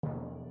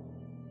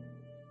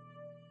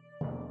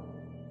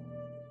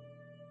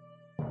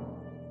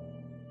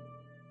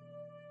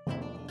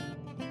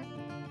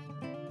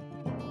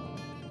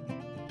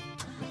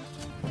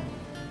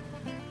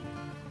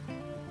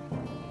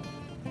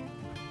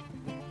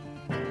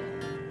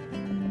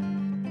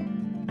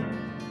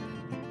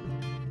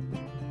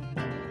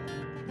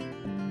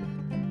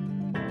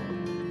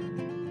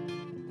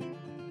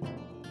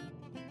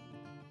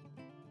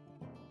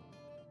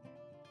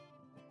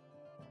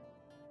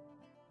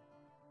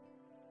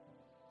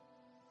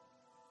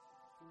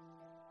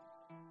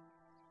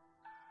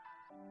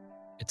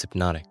It's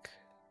hypnotic.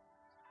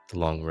 The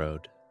long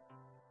road.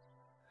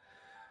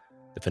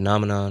 The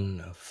phenomenon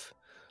of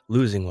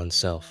losing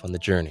oneself on the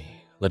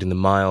journey, letting the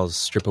miles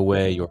strip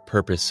away your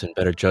purpose and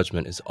better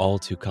judgment is all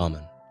too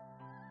common.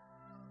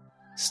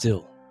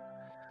 Still,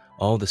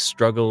 all the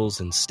struggles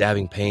and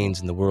stabbing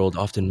pains in the world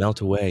often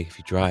melt away if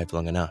you drive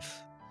long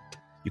enough.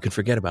 You can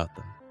forget about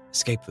them,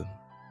 escape them.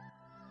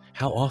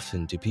 How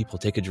often do people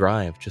take a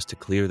drive just to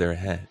clear their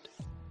head?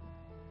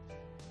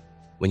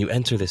 When you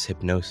enter this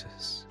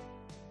hypnosis,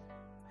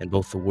 and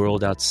both the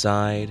world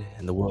outside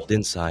and the world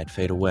inside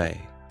fade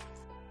away,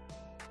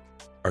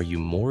 are you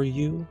more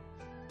you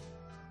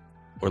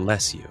or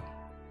less you?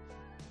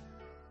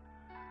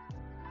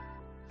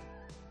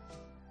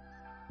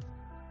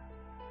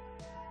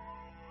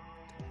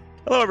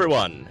 Hello,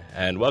 everyone,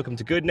 and welcome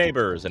to Good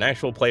Neighbors, an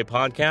actual play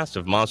podcast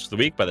of Monster of the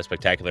Week by the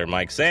spectacular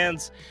Mike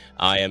Sands.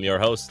 I am your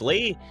host,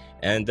 Lee,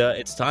 and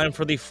it's time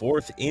for the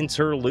fourth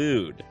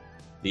interlude.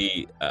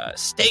 The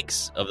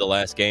stakes of the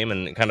last game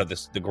and kind of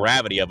the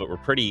gravity of it were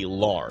pretty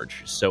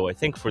large, so I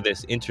think for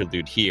this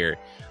interlude here,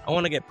 I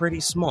want to get pretty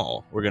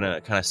small. We're going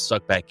to kind of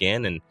suck back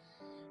in and,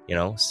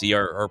 see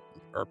our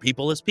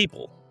people as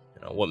people,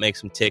 what makes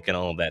them tick and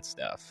all of that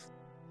stuff.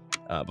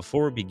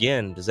 Before we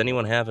begin, does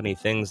anyone have any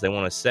things they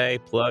want to say,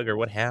 plug, or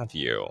what have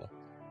you?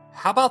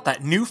 How about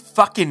that new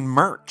fucking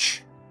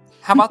merch?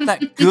 How about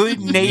that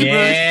Good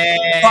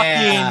Neighbors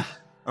fucking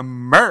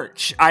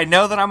merch? I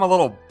know that I'm a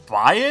little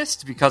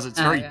biased because it's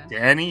very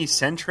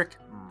Danny-centric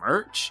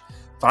merch,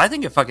 but I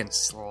think it fucking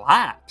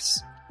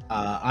slaps.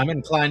 I'm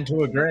inclined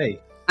to agree.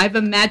 I have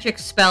a magic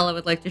spell I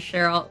would like to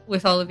share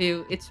with all of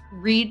you. It's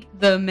read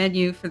the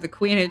menu for the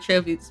Queen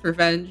Anchovy's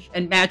Revenge,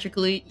 and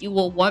magically you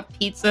will want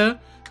pizza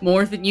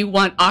more than you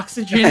want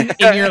oxygen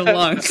in your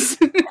lungs.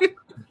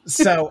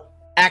 So,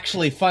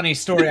 actually, funny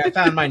story. I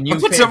found my new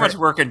put so much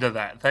work into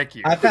that. Thank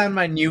you. I found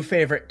my new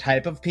favorite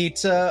type of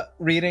pizza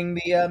reading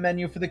the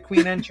menu for the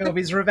Queen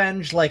Anchovy's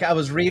Revenge. Like, I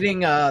was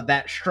reading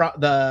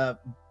the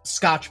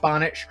Scotch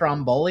Bonnet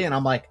Stromboli, and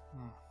I'm like,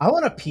 I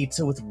want a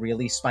pizza with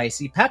really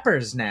spicy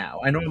peppers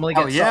now. I normally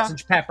get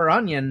sausage, pepper,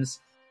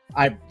 onions.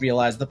 I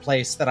realized the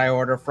place that I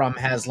order from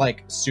has,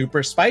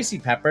 super spicy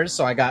peppers,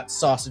 so I got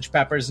sausage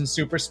peppers and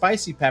super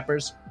spicy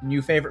peppers.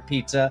 New favorite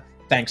pizza,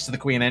 thanks to the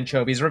Queen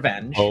Anchovy's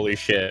Revenge. Holy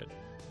shit.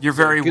 You're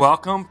very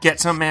welcome. Get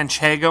some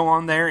Manchego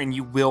on there, and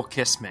you will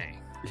kiss me.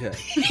 Yeah.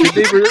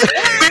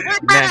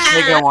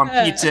 Manchego on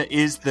pizza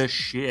is the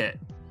shit.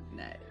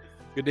 Nice.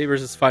 Good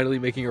Neighbors is finally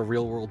making a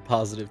real-world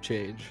positive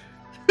change.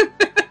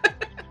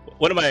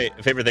 One of my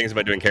favorite things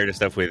about doing character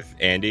stuff with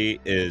Andy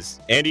is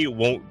Andy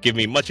won't give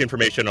me much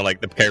information on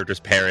the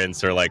character's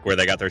parents or where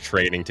they got their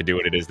training to do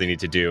what it is they need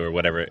to do or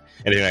whatever,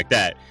 anything like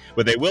that.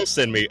 But they will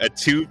send me a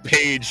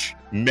 2-page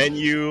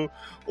menu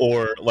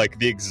or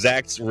the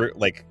exact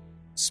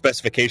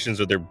specifications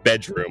of their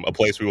bedroom, a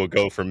place we will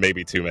go for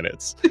maybe 2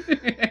 minutes.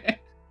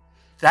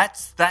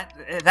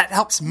 That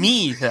helps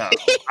me though.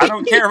 I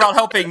don't care about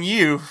helping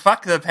you.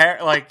 Fuck the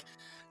parent.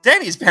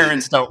 Danny's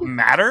parents don't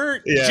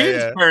matter.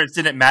 June's parents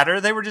didn't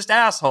matter. They were just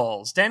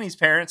assholes. Danny's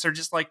parents are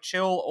just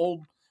chill,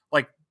 old,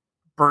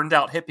 burned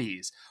out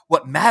hippies.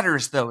 What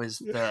matters though is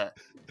the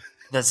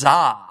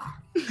za.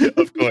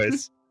 Of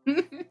course.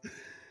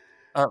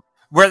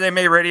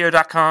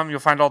 WhereTheyMadeRadio.com. You'll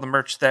find all the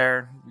merch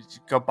there.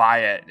 Go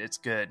buy it. It's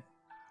good.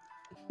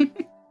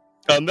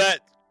 On that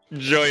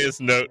joyous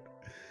note,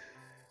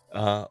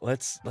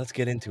 let's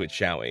get into it,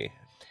 shall we?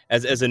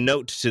 As a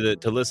note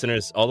to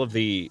listeners, all of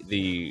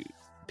the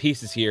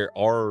pieces here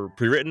are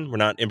pre-written. We're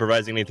not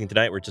improvising anything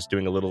tonight. We're just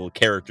doing a little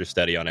character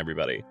study on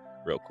everybody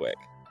real quick.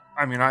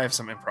 I mean, I have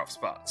some improv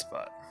spots,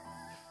 but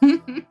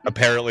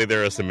apparently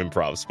there are some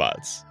improv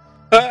spots.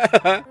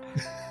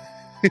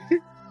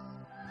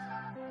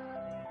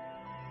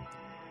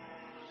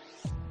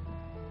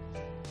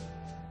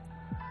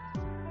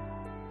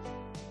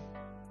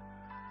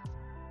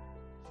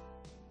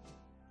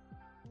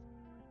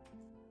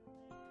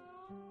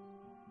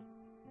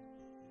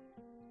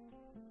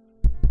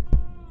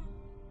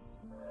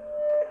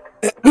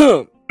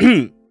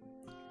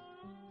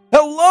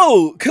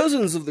 Hello,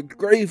 cousins of the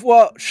Grave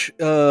Watch.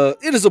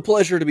 It is a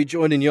pleasure to be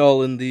joining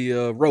y'all in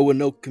the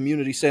Roanoke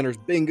Community Center's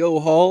Bingo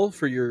Hall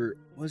for your,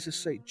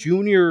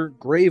 Junior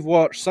Grave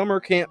Watch Summer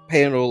Camp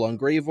panel on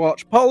Grave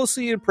Watch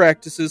policy and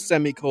practices,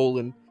 a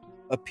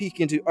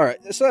peek into...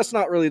 Alright, so that's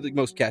not really the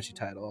most catchy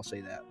title, I'll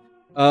say that.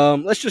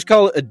 Let's just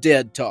call it a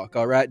dead talk,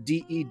 alright?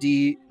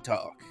 DED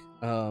talk.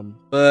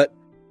 But...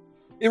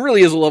 it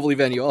really is a lovely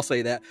venue, I'll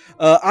say that.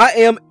 I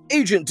am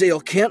Agent Dale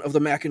Kent of the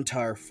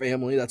McIntyre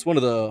family. That's one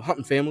of the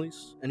hunting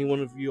families. Anyone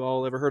of you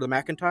all ever heard of the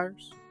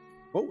McIntyres?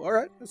 Oh, all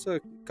right. That's a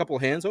couple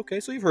of hands. Okay,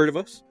 so you've heard of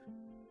us.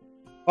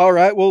 All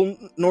right, well,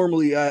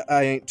 normally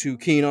I ain't too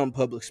keen on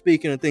public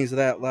speaking and things of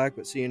that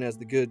but seeing as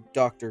the good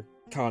Dr.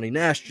 Connie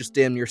Nash just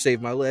damn near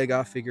saved my leg,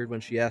 I figured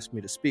when she asked me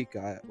to speak,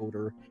 I owed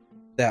her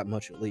that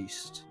much at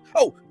least.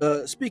 Oh,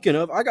 speaking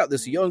of, I got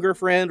this younger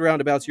friend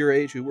roundabouts your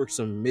age who works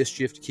some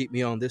mischief to keep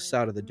me on this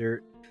side of the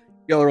dirt.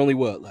 Y'all are only,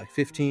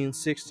 15,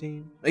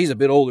 16? He's a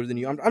bit older than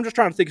you. I'm just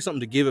trying to think of something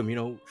to give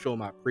him, show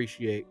him I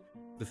appreciate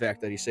the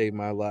fact that he saved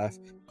my life.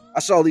 I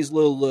saw these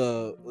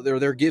little,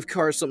 their gift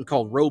cards, something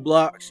called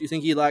Roblox. You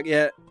think he'd like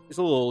that? He's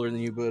a little older than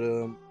you, but,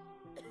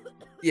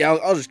 yeah,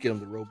 I'll just get him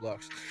the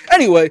Roblox.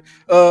 Anyway,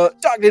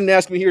 Doc didn't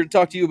ask me here to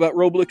talk to you about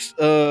Roblox.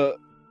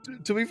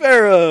 To be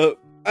fair,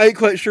 I ain't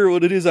quite sure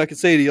what it is I could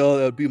say to y'all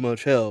that would be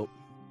much help.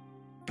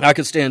 I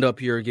could stand up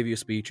here and give you a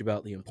speech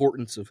about the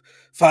importance of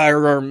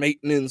firearm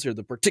maintenance or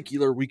the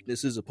particular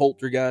weaknesses of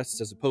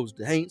poltergeists as opposed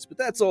to haints, but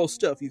that's all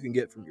stuff you can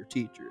get from your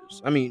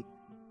teachers. I mean,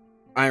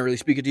 I ain't really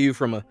speaking to you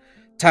from a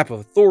type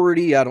of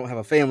authority. I don't have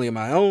a family of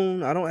my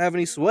own. I don't have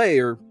any sway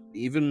or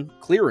even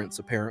clearance,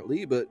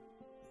 apparently, but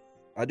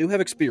I do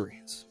have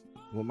experience.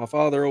 What my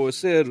father always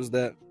said was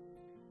that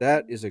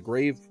is a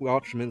grave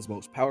watchman's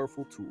most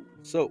powerful tool.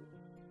 So,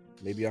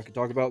 maybe I could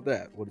talk about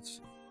that, what it's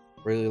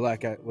really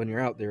like when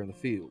you're out there in the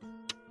field.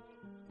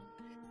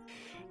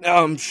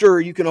 Now, I'm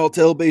sure you can all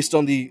tell based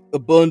on the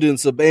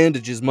abundance of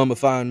bandages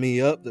mummifying me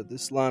up that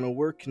this line of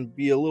work can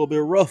be a little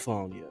bit rough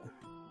on you.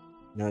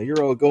 Now,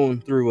 you're all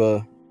going through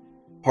a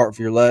part of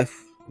your life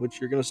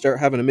which you're going to start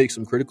having to make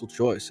some critical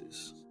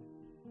choices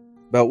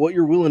about what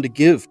you're willing to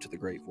give to the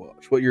Grave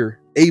Watch, what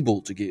you're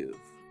able to give.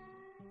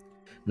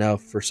 Now,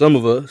 for some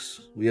of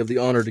us, we have the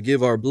honor to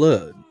give our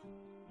blood,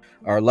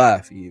 our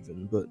life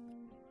even, but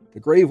the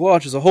Grave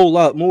Watch is a whole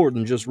lot more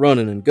than just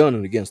running and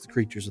gunning against the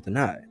creatures of the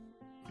night.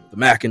 The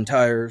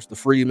McIntyres, the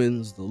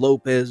Freemans, the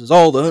Lopezes,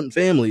 all the Hunt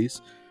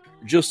families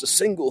are just a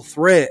single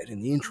thread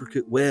in the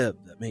intricate web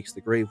that makes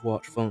the Grave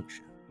Watch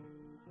function.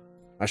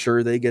 I'm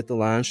sure they get the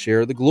lion's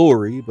share of the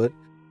glory, but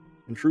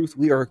in truth,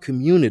 we are a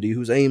community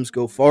whose aims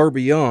go far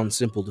beyond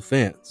simple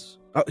defense.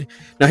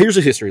 Now, here's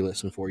a history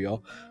lesson for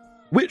y'all.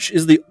 Which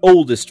is the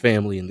oldest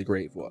family in the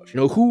Grave Watch?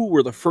 You know, who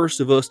were the first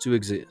of us to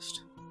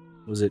exist?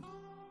 Was it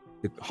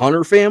the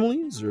Hunter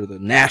families, or the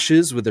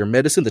Nashes with their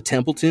medicine, the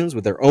Templetons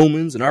with their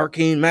omens and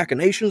arcane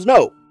machinations?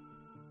 No.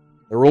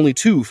 There were only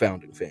two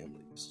founding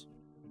families.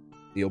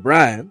 The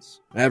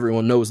O'Briens,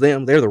 everyone knows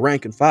them, they're the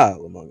rank and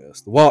file among us,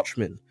 the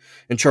watchmen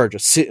in charge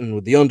of sitting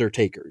with the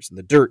undertakers in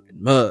the dirt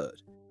and mud.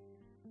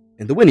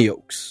 And the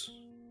Winniokes.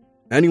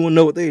 Anyone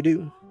know what they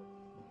do?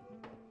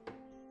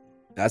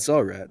 That's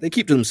alright, they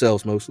keep to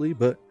themselves mostly,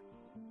 but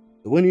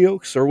the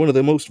Winniokes are one of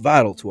the most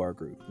vital to our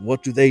group. And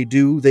what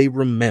do? They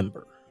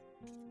remember.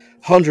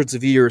 Hundreds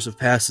of years have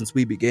passed since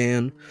we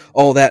began.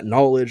 All that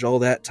knowledge, all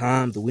that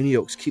time, the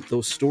Winniokes keep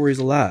those stories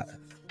alive.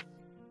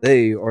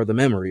 They are the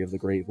memory of the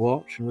Grave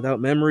Watch, and without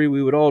memory,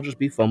 we would all just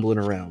be fumbling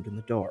around in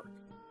the dark.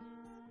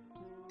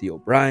 The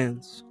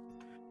O'Briens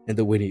and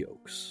the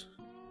Winniokes.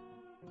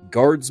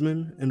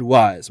 Guardsmen and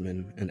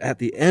wisemen, and at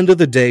the end of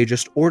the day,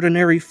 just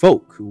ordinary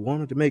folk who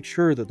wanted to make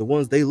sure that the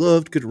ones they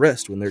loved could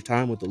rest when their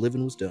time with the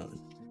living was done.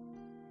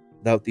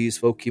 Without these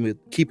folk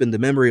keeping the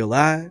memory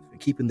alive and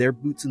keeping their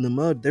boots in the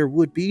mud, there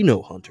would be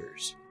no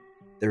hunters.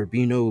 There would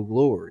be no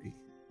glory.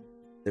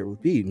 There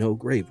would be no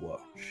Grave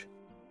Watch.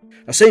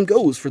 Now, same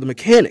goes for the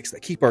mechanics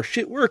that keep our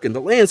shit working,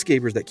 the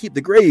landscapers that keep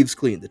the graves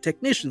clean, the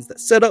technicians that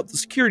set up the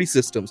security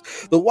systems,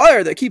 the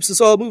wire that keeps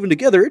us all moving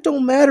together. It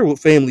don't matter what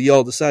family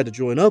y'all decide to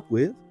join up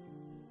with.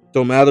 It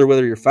don't matter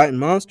whether you're fighting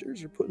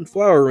monsters or putting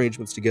flower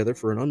arrangements together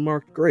for an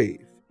unmarked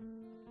grave.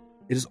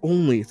 It is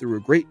only through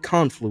a great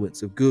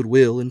confluence of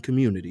goodwill and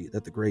community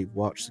that the Grave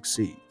Watch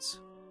succeeds.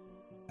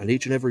 And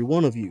each and every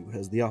one of you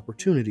has the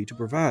opportunity to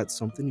provide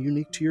something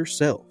unique to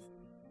yourself,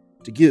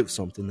 to give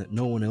something that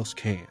no one else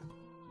can.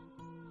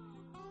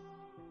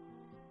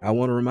 I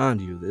want to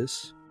remind you of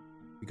this,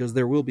 because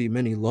there will be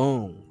many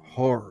long,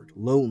 hard,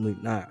 lonely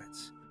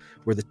nights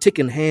where the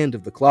ticking hand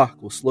of the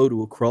clock will slow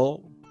to a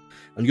crawl,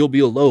 and you'll be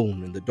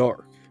alone in the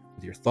dark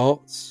with your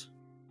thoughts,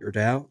 your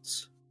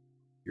doubts,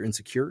 your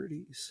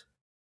insecurities.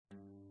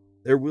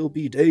 There will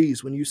be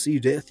days when you see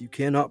death you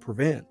cannot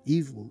prevent,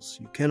 evils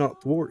you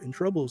cannot thwart, and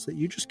troubles that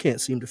you just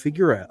can't seem to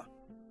figure out.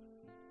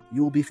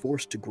 You will be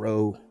forced to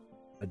grow,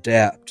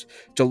 adapt,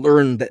 to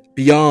learn that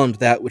beyond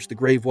that which the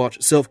Grave Watch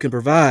itself can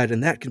provide,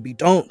 and that can be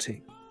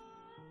daunting.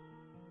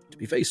 To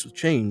be faced with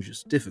change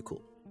is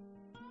difficult.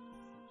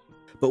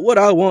 But what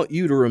I want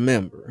you to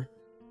remember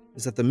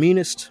is that the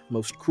meanest,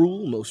 most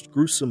cruel, most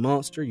gruesome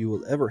monster you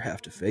will ever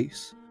have to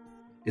face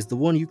is the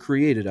one you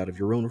created out of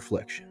your own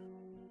reflection.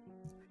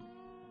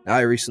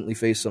 I recently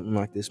faced something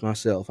like this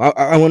myself.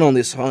 I went on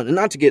this hunt, and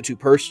not to get too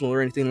personal or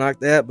anything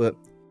like that, but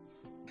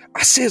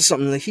I said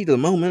something in the heat of the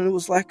moment. It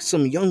was like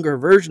some younger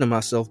version of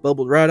myself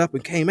bubbled right up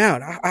and came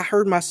out. I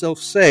heard myself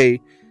say,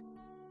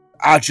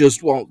 "I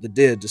just want the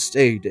dead to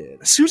stay dead."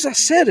 As soon as I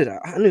said it,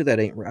 I knew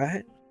that ain't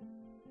right.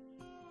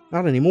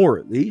 Not anymore,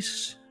 at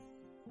least.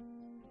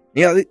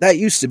 Yeah, that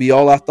used to be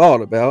all I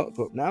thought about,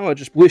 but now I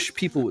just wish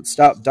people would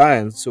stop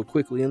dying so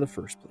quickly in the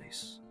first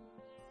place.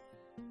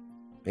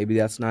 Maybe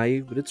that's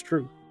naive, but it's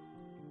true.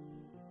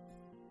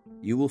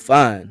 You will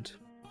find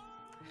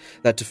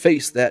that to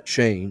face that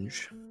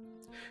change,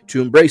 to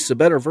embrace a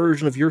better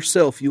version of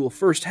yourself, you will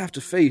first have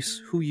to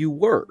face who you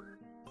were,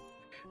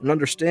 and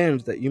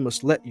understand that you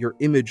must let your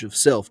image of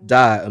self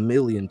die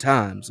 1,000,000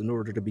 times in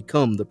order to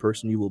become the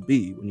person you will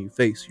be when you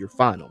face your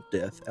final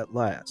death at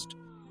last.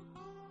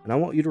 And I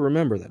want you to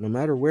remember that no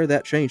matter where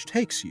that change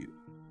takes you,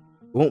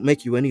 It won't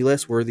make you any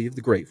less worthy of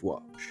the Grave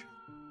Watch.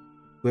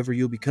 Whoever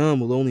you'll become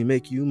will only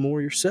make you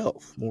more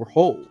yourself, more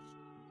whole,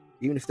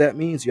 even if that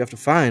means you have to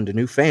find a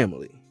new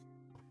family,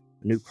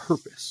 a new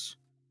purpose,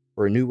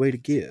 or a new way to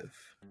give.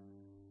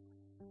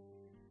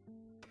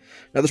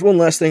 Now, there's one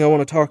last thing I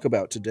want to talk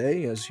about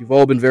today, as you've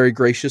all been very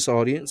gracious,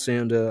 audience,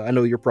 and I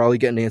know you're probably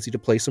getting Nancy to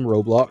play some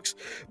Roblox,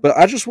 but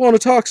I just want to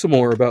talk some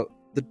more about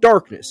the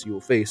darkness you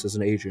will face as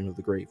an agent of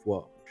the Grave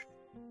Watch.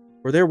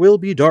 For there will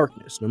be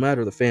darkness, no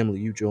matter the family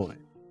you join.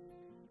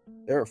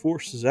 There are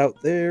forces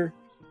out there,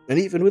 and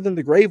even within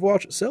the Grave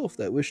Watch itself,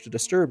 that wish to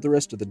disturb the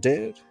rest of the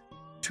dead,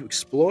 to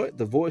exploit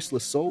the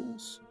voiceless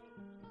souls,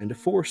 and to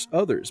force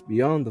others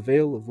beyond the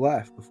veil of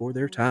life before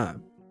their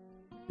time.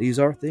 These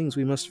are things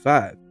we must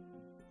fight.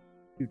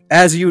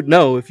 As you'd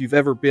know if you've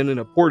ever been in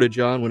a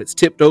porta-john when it's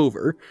tipped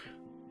over,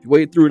 if you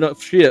wade through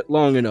enough shit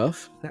long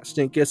enough, that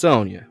stink gets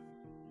on you.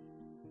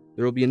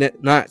 There will be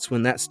nights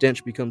when that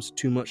stench becomes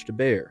too much to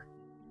bear,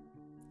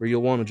 where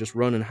you'll want to just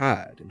run and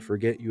hide and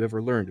forget you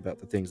ever learned about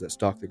the things that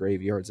stalk the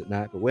graveyards at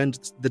night. But when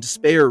the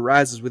despair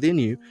rises within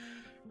you,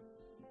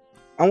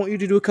 I want you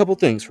to do a couple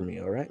things for me,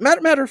 alright?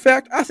 Matter of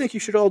fact, I think you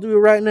should all do it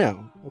right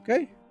now,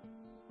 okay?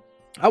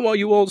 I want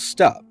you all to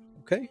stop,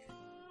 okay?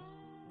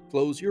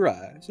 Close your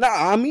eyes. Nah,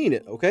 I mean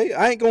it, okay?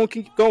 I ain't gonna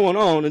keep going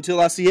on until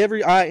I see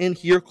every eye in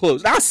here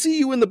closed. I see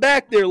you in the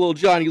back there, little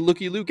Johnny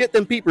Looky-Loo. Get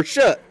them peepers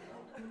shut.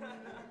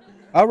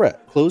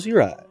 Alright, close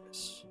your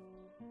eyes.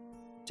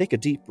 Take a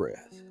deep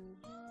breath.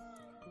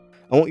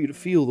 I want you to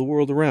feel the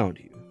world around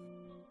you.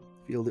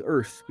 Feel the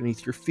earth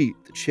beneath your feet,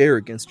 the chair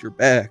against your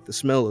back, the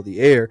smell of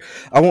the air.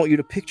 I want you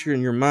to picture in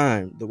your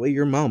mind the way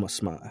your mama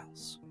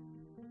smiles.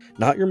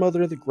 Not your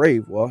mother of the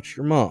Grave Watch,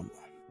 your mama.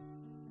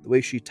 The way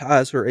she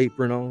ties her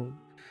apron on.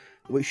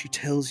 The way she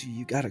tells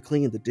you gotta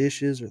clean the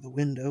dishes or the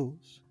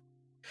windows.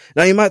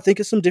 Now you might think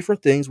of some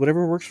different things,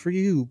 whatever works for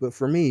you, but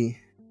for me,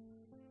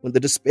 when the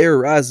despair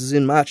rises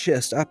in my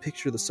chest, I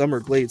picture the Summer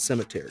Glade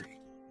Cemetery,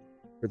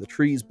 where the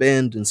trees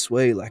bend and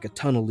sway like a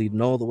tunnel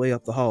leading all the way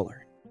up the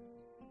holler.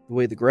 The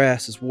way the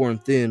grass is worn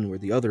thin where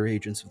the other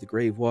agents of the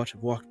Grave Watch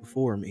have walked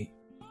before me.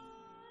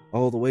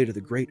 All the way to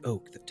the great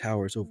oak that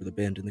towers over the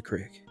bend in the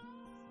creek.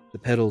 The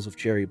petals of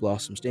cherry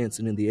blossoms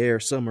dancing in the air,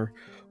 summer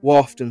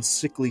wafting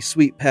sickly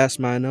sweet past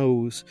my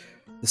nose,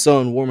 the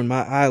sun warming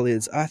my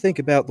eyelids. I think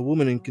about the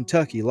woman in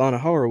Kentucky, Lana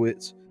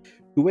Horowitz,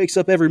 who wakes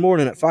up every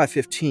morning at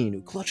 5:15,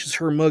 who clutches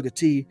her mug of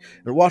tea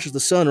and watches the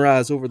sun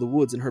rise over the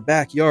woods in her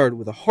backyard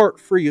with a heart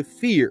free of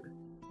fear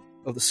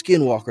of the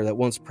skinwalker that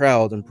once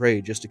prowled and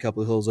preyed just a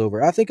couple of hills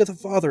over. I think of the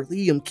father,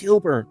 Liam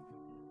Kilburn,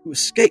 who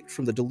escaped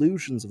from the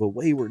delusions of a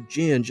wayward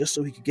gin just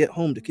so he could get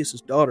home to kiss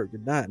his daughter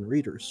goodnight and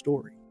read her a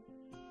story.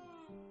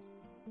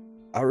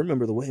 I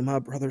remember the way my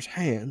brother's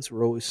hands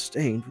were always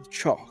stained with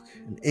chalk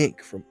and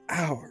ink from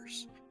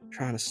hours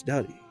trying to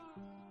study.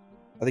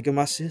 I think of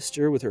my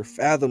sister with her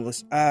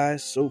fathomless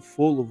eyes so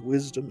full of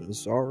wisdom and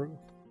sorrow.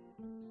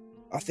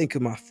 I think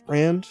of my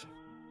friend,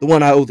 the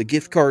one I owe the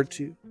gift card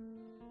to,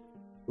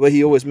 the way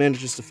he always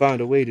manages to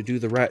find a way to do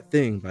the right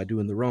thing by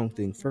doing the wrong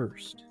thing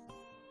first.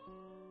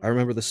 I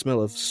remember the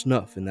smell of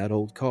snuff in that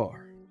old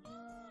car.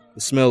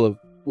 The smell of,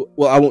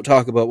 well, I won't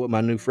talk about what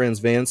my new friend's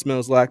van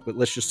smells like, but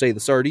let's just say the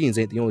sardines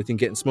ain't the only thing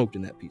getting smoked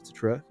in that pizza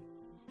truck.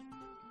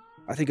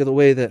 I think of the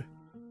way that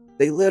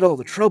they let all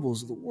the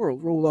troubles of the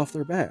world roll off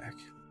their back.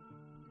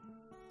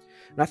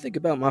 And I think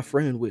about my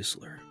friend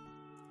Whistler.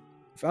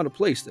 He found a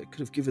place that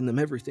could have given them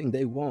everything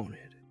they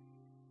wanted.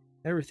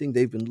 Everything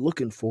they've been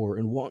looking for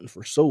and wanting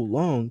for so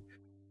long,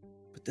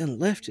 but then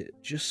left it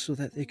just so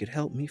that they could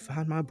help me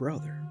find my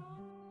brother.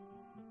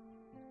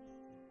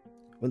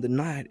 When the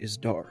night is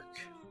dark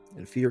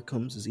and fear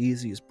comes as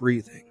easy as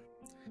breathing,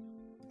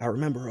 I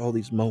remember all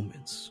these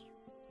moments.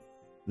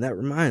 And that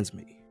reminds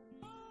me,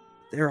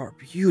 there are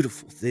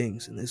beautiful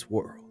things in this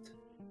world.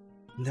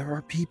 And there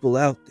are people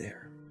out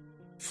there,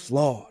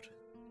 flawed,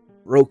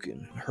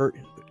 broken, and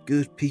hurting, but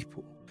good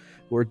people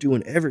who are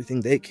doing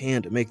everything they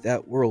can to make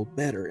that world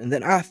better. And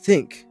then I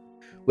think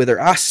whether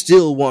I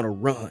still want to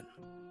run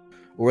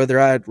or whether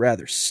I'd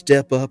rather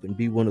step up and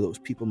be one of those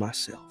people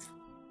myself.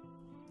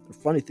 The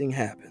funny thing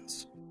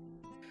happens.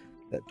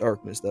 That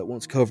darkness that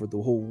once covered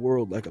the whole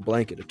world like a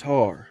blanket of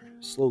tar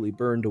slowly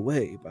burned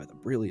away by the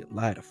brilliant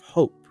light of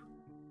hope,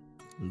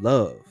 and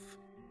love,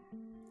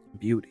 and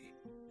beauty.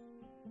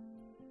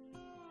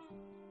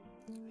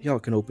 Y'all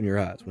can open your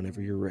eyes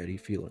whenever you're ready,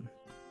 feeling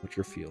what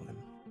you're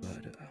feeling.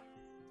 But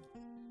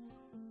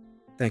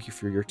thank you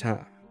for your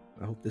time.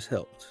 I hope this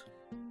helped.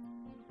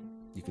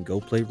 You can go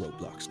play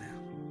Roblox now.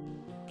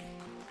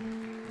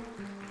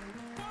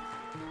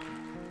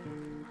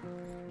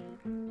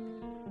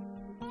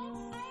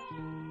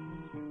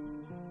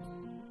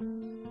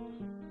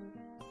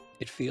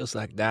 It feels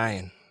like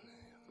dying.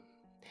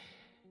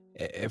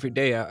 Every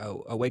day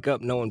I wake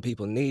up knowing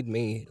people need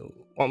me,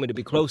 want me to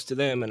be close to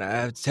them, and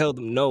I tell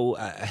them no,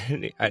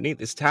 I need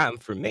this time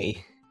for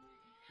me.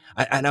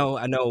 I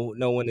know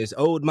no one is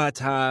owed my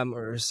time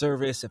or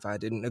service if I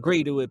didn't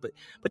agree to it, but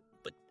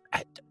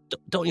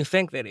don't you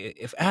think that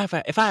if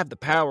I have the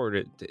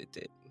power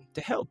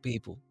to help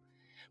people,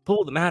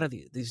 pull them out of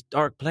these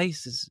dark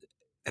places.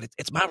 And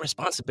it's my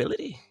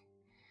responsibility.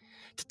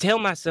 To tell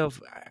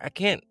myself I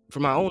can't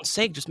for my own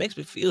sake just makes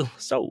me feel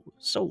so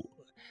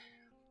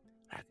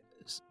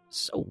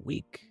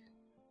weak.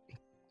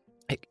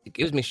 It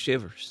gives me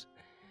shivers.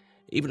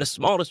 Even the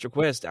smallest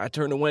request, I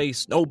turn away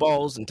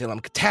snowballs until I'm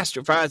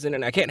catastrophizing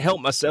and I can't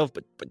help myself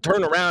but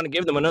turn around and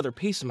give them another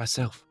piece of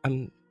myself.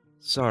 I'm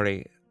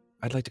sorry.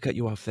 I'd like to cut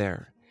you off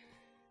there.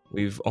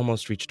 We've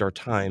almost reached our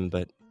time,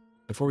 but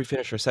before we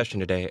finish our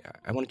session today,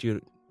 I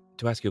wanted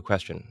to ask you a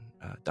question,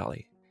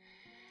 Dolly.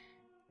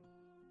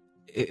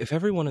 If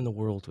everyone in the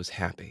world was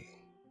happy,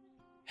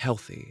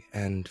 healthy,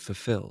 and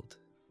fulfilled,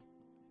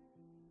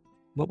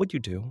 what would you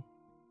do?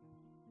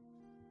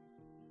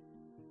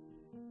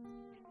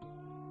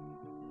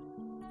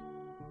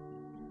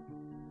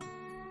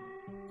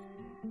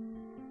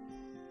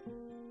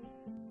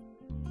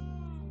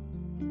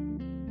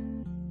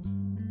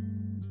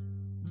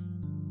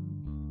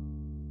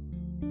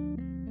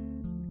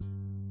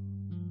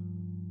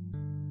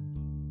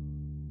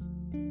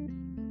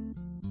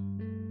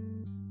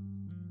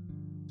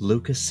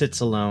 Lucas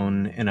sits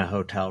alone in a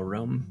hotel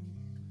room.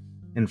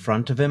 In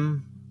front of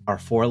him are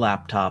 4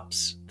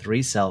 laptops,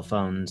 3 cell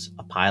phones,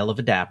 a pile of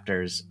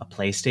adapters, a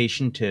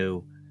PlayStation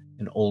 2,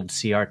 an old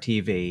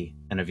CRTV,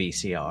 and a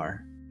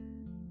VCR.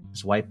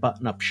 His white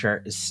button-up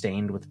shirt is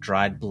stained with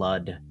dried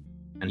blood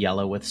and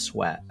yellow with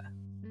sweat.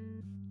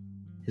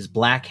 His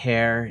black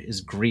hair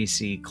is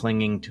greasy,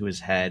 clinging to his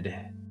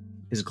head.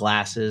 His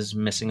glasses,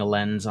 missing a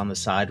lens on the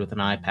side with an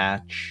eye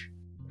patch.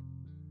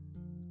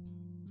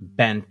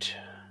 Bent,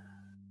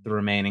 the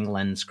remaining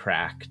lens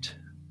cracked.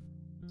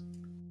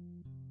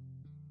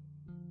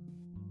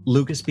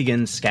 Lucas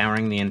begins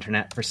scouring the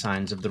internet for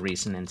signs of the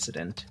recent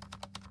incident.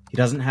 He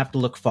doesn't have to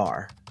look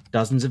far.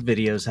 Dozens of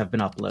videos have been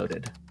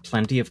uploaded.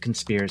 Plenty of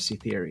conspiracy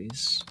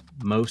theories,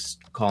 most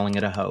calling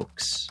it a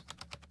hoax.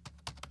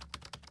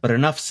 But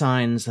enough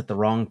signs that the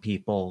wrong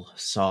people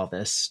saw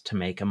this to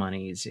make him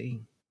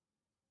uneasy.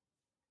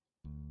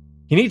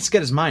 He needs to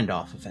get his mind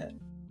off of it.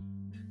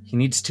 He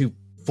needs to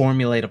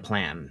formulate a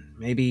plan,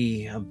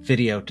 maybe a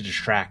video to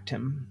distract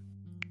him.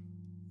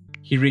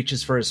 He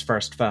reaches for his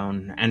first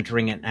phone,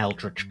 entering an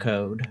eldritch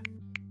code.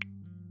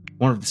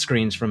 One of the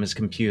screens from his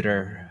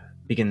computer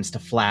begins to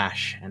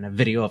flash, and a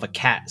video of a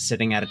cat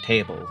sitting at a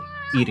table,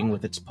 eating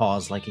with its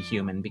paws like a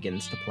human,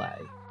 begins to play.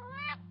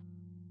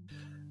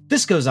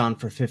 This goes on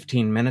for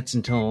 15 minutes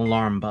until an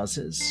alarm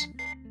buzzes.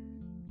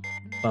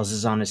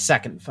 Buzzes on his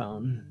second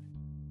phone.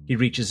 He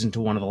reaches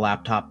into one of the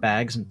laptop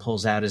bags and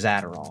pulls out his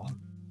Adderall.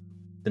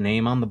 The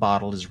name on the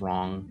bottle is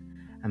wrong,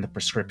 and the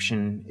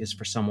prescription is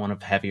for someone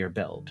of heavier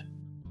build.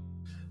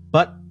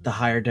 But the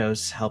higher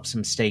dose helps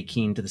him stay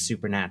keen to the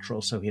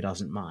supernatural, so he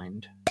doesn't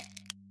mind.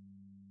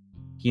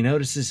 He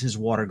notices his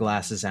water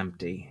glass is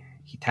empty.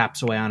 He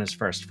taps away on his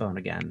first phone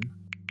again.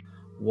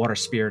 Water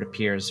spirit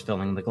appears,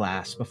 filling the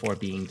glass before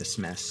being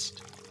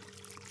dismissed.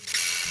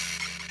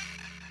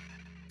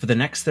 For the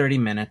next 30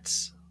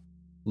 minutes,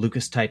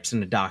 Lucas types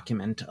in a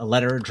document, a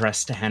letter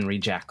addressed to Henry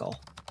Jekyll.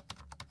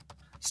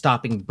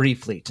 Stopping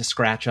briefly to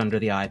scratch under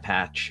the eye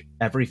patch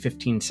every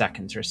 15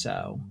 seconds or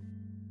so.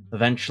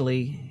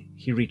 Eventually,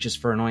 he reaches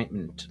for an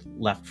ointment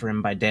left for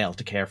him by Dale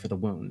to care for the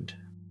wound.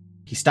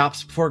 He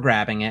stops before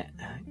grabbing it,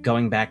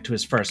 going back to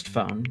his first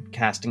phone,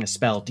 casting a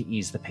spell to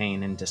ease the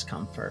pain and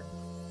discomfort.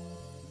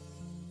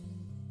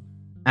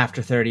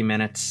 After 30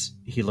 minutes,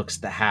 he looks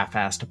at the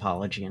half-assed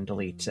apology and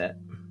deletes it.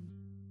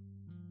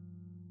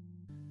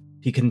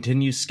 He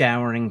continues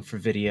scouring for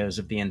videos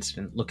of the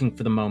incident, looking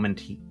for the moment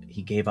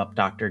he gave up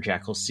Dr.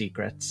 Jekyll's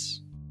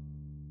secrets.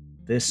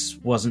 This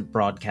wasn't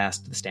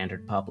broadcast to the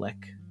standard public.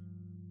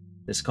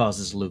 This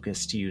causes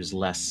Lucas to use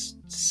less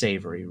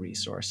savory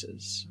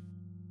resources.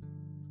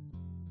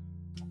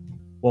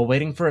 While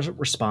waiting for a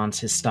response,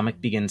 his stomach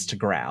begins to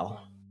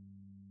growl.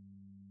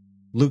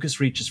 Lucas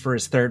reaches for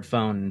his third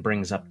phone and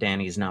brings up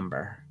Danny's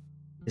number.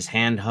 His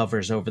hand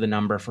hovers over the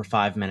number for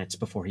 5 minutes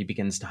before he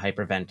begins to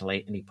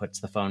hyperventilate and he puts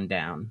the phone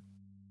down.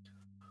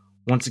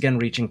 Once again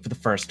reaching for the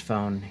first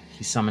phone,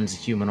 he summons a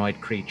humanoid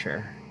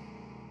creature.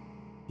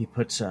 He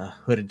puts a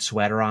hooded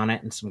sweater on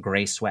it and some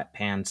gray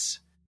sweatpants,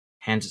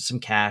 hands it some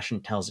cash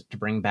and tells it to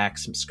bring back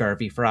some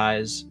scurvy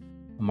fries,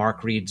 a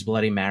Mark Reed's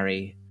Bloody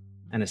Mary,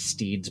 and a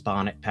Steed's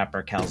Bonnet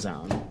Pepper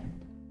calzone.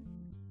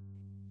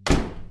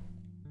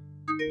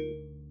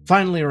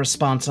 Finally, a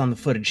response on the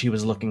footage he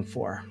was looking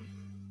for.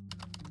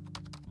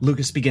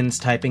 Lucas begins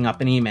typing up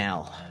an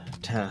email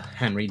to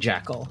Henry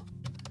Jekyll.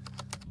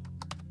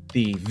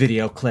 The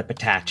video clip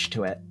attached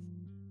to it.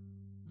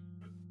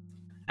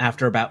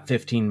 After about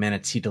 15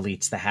 minutes, he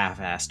deletes the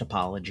half-assed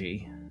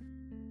apology.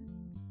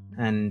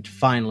 And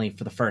finally,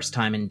 for the first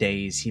time in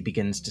days, he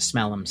begins to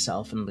smell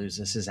himself and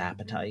loses his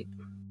appetite.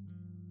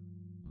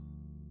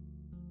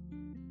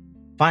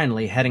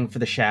 Finally, heading for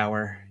the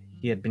shower,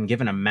 he had been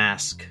given a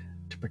mask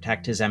to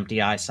protect his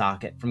empty eye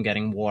socket from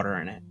getting water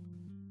in it.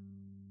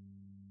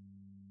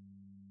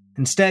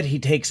 Instead, he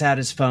takes out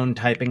his phone,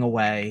 typing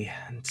away,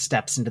 and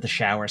steps into the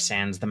shower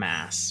sans the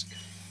mask.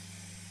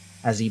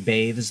 As he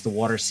bathes, the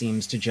water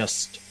seems to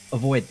just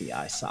avoid the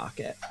eye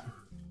socket.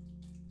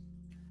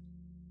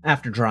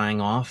 After drying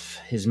off,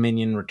 his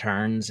minion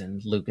returns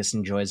and Lucas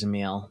enjoys a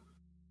meal.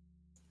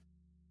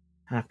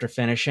 After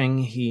finishing,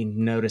 he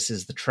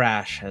notices the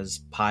trash has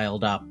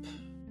piled up.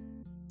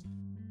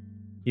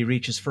 He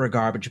reaches for a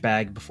garbage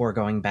bag before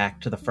going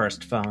back to the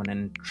first phone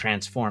and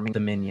transforming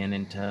the minion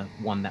into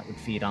one that would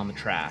feed on the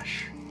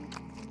trash.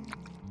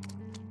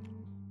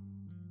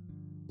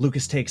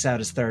 Lucas takes out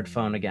his third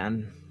phone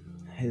again.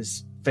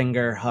 His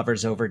finger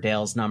hovers over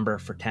Dale's number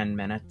for 10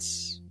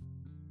 minutes,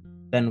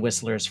 then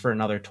whistlers for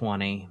another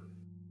 20,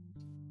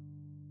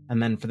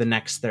 and then for the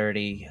next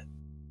 30,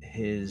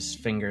 his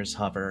fingers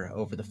hover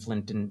over the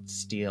Flint and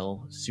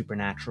Steel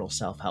Supernatural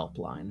Self-Help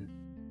line.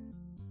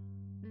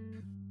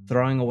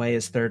 Throwing away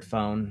his third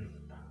phone,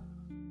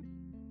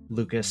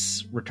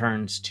 Lucas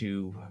returns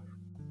to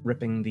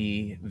ripping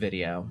the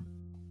video.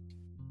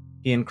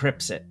 He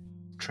encrypts it,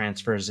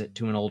 transfers it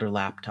to an older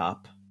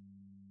laptop,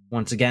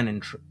 once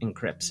again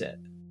encrypts it,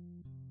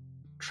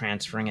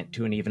 transferring it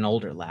to an even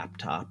older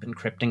laptop,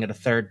 encrypting it a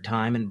third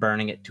time and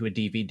burning it to a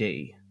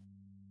DVD.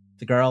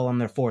 The girl on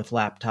their fourth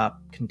laptop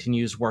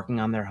continues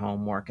working on their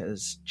homework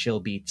as chill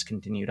beats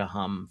continue to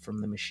hum from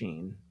the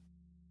machine.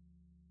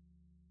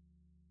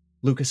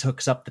 Lucas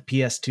hooks up the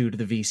PS2 to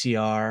the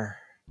VCR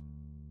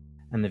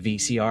and the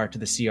VCR to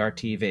the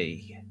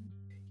CRTV.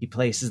 He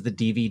places the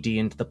DVD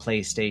into the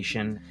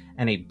PlayStation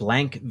and a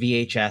blank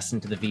VHS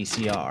into the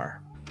VCR.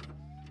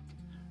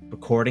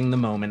 Recording the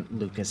moment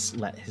Lucas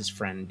let his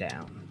friend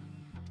down.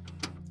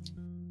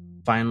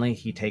 Finally,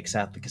 he takes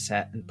out the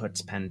cassette and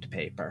puts pen to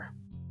paper.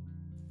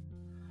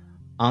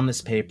 On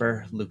this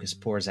paper, Lucas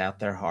pours out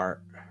their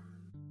heart.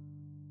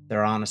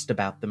 They're honest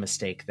about the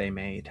mistake they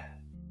made,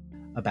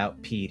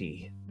 about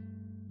Petey,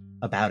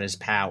 about his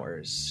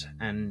powers,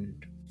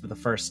 and for the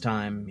first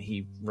time,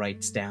 he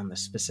writes down the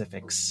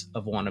specifics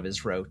of one of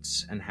his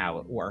rotes and how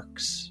it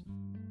works.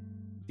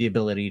 The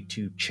ability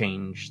to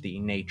change the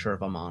nature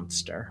of a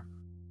monster.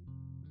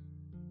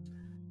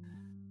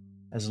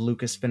 As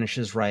Lucas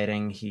finishes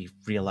writing, he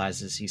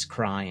realizes he's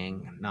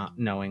crying, not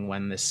knowing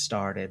when this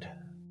started.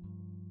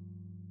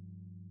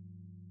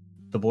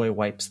 The boy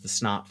wipes the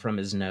snot from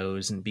his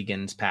nose and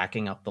begins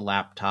packing up the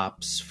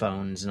laptops,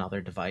 phones, and other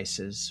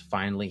devices.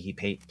 Finally, he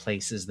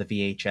places the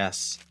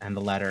VHS and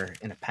the letter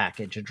in a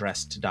package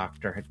addressed to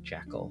Dr.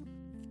 Jekyll.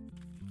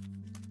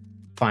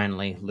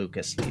 Finally,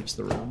 Lucas leaves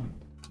the room.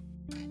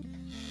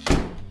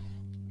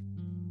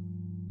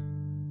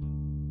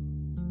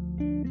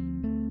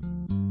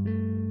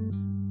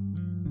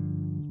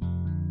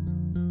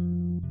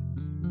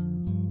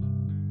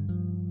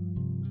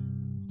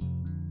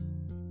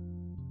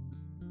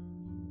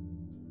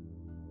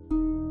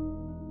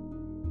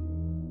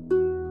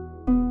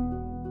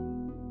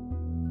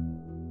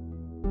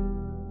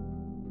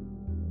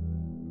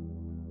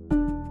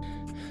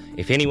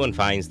 If anyone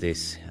finds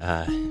this,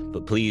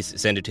 but please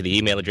send it to the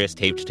email address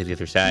taped to the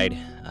other side.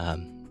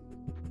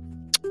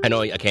 I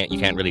know you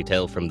can't really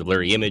tell from the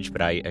blurry image,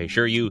 but I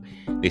assure you,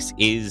 this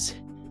is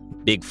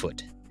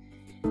Bigfoot.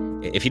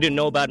 If you didn't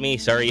know about me,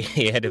 sorry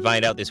you had to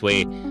find out this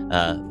way.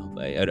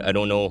 I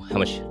don't know how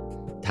much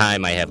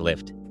time I have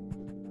left.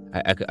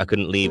 I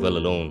couldn't leave all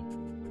alone.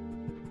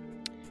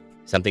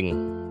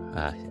 Something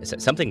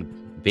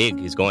big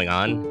is going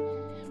on.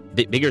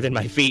 Bigger than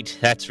my feet,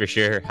 that's for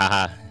sure.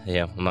 Haha,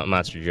 yeah,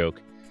 monster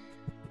joke.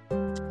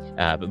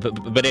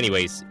 But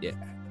anyways,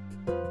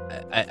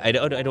 I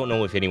don't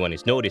know if anyone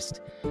has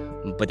noticed,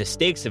 but the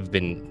stakes have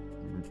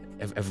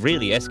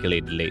really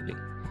escalated lately.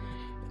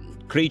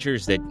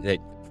 Creatures that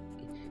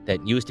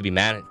used to be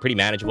pretty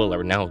manageable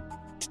are now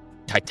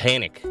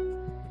titanic.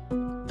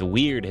 The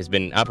weird has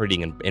been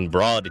operating in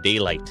broad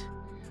daylight.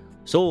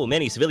 So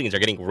many civilians are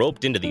getting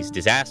roped into these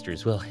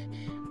disasters. Well,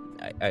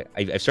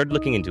 I've started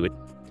looking into it.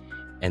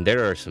 And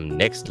there are some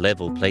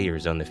next-level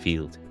players on the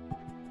field.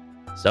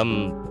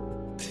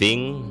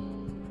 Something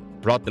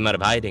brought them out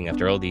of hiding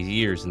after all these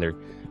years, and they're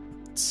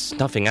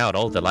snuffing out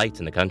all the light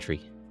in the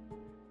country.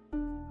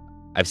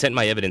 I've sent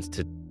my evidence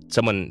to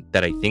someone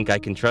that I think I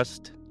can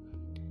trust.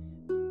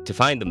 To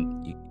find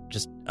them, you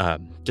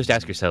just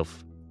ask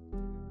yourself,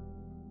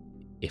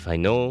 if I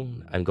know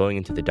I'm going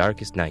into the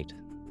darkest night,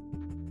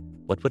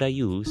 what would I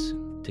use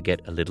to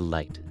get a little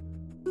light?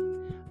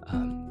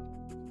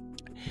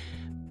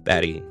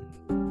 Batty,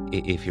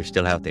 if you're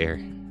still out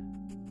there,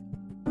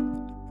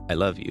 I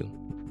love you.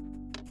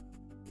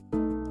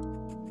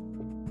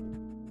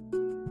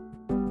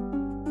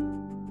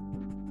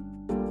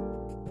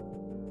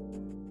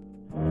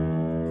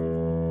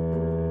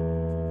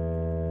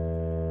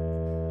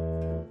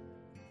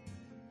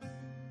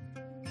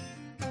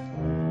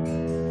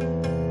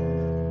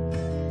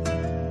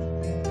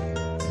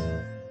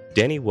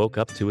 Danny woke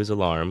up to his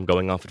alarm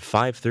going off at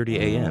 5:30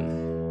 a.m.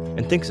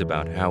 and thinks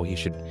about how he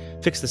should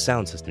fix the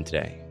sound system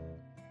today.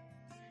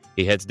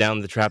 He heads down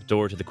the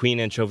trapdoor to the Queen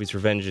Anchovy's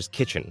Revenge's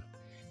kitchen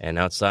and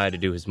outside to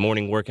do his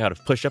morning workout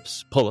of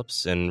push-ups,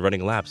 pull-ups, and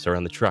running laps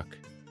around the truck.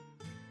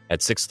 At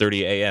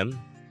 6:30 a.m.,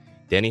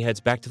 Danny heads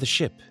back to the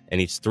ship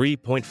and eats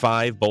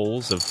 3.5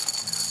 bowls of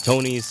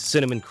Tony's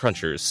Cinnamon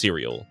Crunchers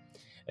cereal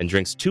and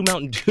drinks 2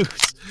 Mountain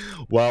Dews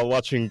while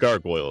watching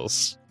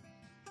Gargoyles.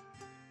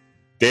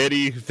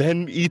 Danny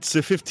then eats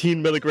a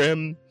 15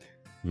 milligram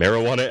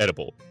marijuana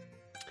edible.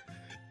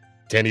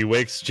 Danny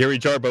wakes Jerry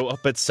Jarbo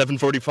up at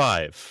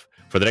 7:45.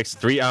 For the next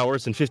 3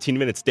 hours and 15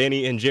 minutes,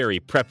 Danny and Jerry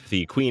prep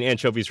the Queen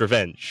Anchovy's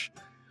Revenge.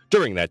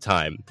 During that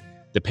time,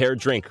 the pair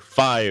drink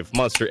 5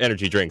 Monster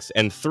Energy drinks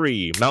and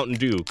 3 Mountain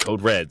Dew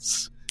Code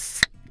Reds.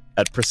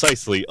 At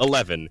precisely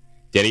 11,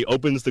 Danny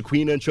opens the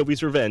Queen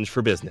Anchovy's Revenge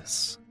for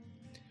business.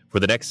 For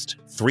the next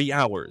 3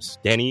 hours,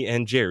 Danny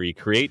and Jerry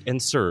create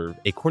and serve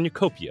a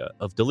cornucopia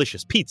of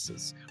delicious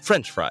pizzas,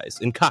 French fries,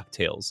 and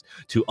cocktails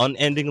to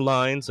unending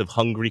lines of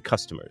hungry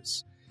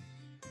customers.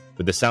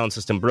 With the sound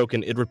system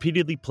broken, it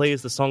repeatedly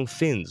plays the song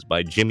Fins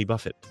by Jimmy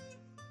Buffett.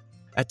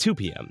 At 2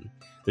 p.m.,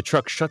 the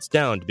truck shuts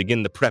down to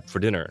begin the prep for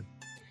dinner.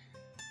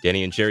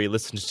 Danny and Jerry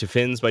listened to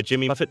Fins by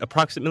Jimmy Buffett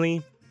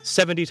approximately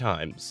 70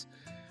 times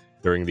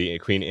during the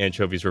Queen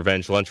Anchovy's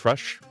Revenge lunch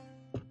rush.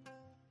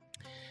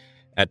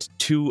 At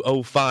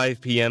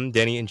 2:05 p.m.,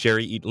 Danny and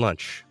Jerry eat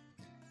lunch.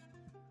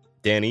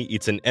 Danny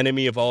eats an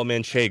enemy of all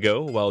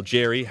manchego, while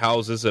Jerry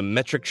houses a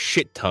metric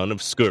shit ton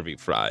of scurvy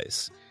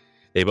fries.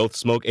 They both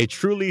smoke a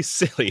truly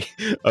silly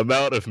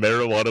amount of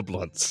marijuana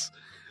blunts.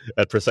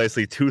 At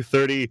precisely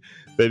 2:30,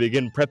 they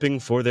begin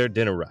prepping for their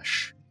dinner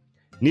rush.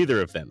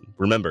 Neither of them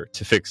remember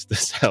to fix the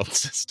sound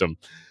system.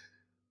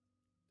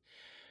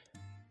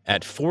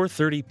 At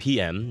 4:30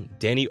 p.m.,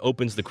 Danny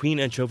opens the Queen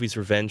Anchovy's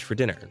Revenge for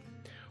dinner.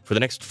 For the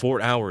next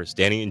 4 hours,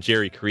 Danny and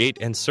Jerry create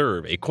and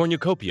serve a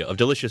cornucopia of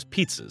delicious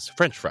pizzas,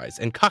 French fries,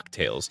 and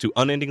cocktails to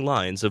unending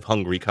lines of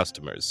hungry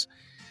customers.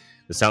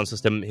 The sound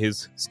system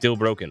is still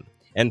broken,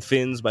 and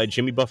Fins by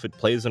Jimmy Buffett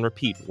plays on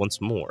repeat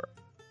once more.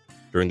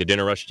 During the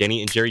dinner rush,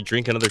 Danny and Jerry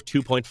drink another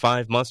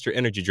 2.5 Monster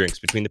Energy drinks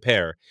between the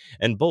pair,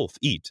 and both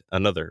eat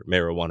another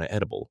marijuana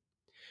edible.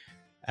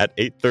 At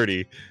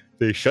 8:30,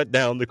 they shut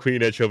down the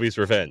Queen Anchovy's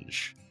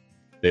Revenge.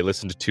 They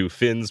listened to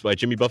Fins by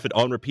Jimmy Buffett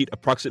on repeat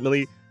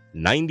approximately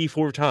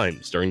 94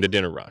 times during the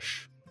dinner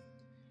rush.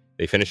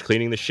 They finish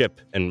cleaning the ship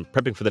and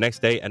prepping for the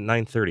next day at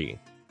 9:30.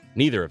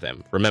 Neither of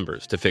them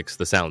remembers to fix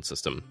the sound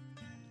system.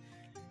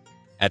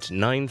 At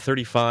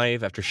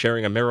 9:35, after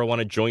sharing a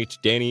marijuana joint,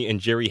 Danny and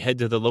Jerry head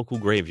to the local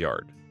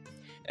graveyard.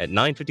 At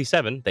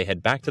 9:57, they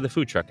head back to the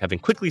food truck, having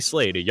quickly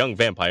slayed a young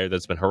vampire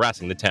that's been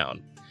harassing the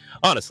town.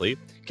 Honestly,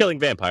 killing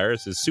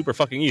vampires is super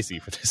fucking easy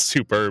for this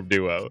superb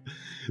duo.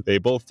 They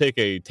both take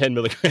a 10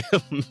 milligram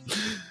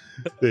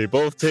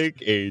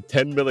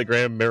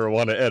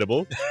marijuana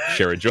edible,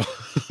 share a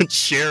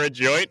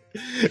joint,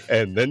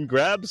 and then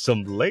grab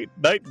some late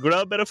night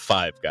grub at a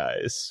Five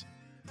Guys.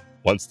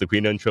 Once the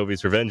Queen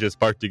Anchovy's Revenge is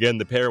parked again,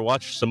 the pair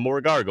watch some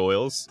more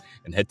gargoyles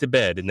and head to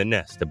bed in the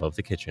nest above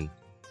the kitchen.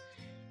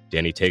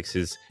 Danny takes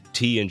his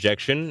tea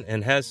injection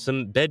and has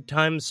some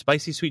bedtime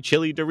spicy sweet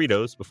chili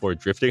Doritos before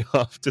drifting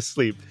off to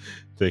sleep,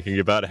 thinking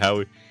about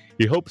how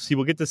he hopes he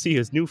will get to see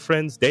his new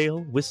friends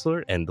Dale,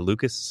 Whistler, and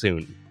Lucas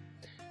soon.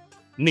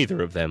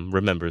 Neither of them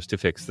remembers to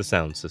fix the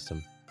sound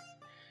system.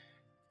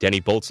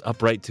 Danny bolts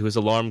upright to his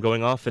alarm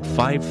going off at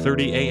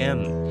 5:30 a.m.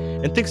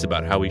 and thinks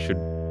about how he should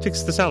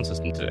fix the sound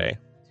system today.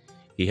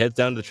 He heads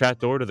down to the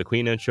trapdoor to the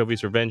Queen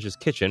Anchovy's Revenge's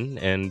kitchen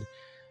and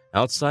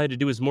outside to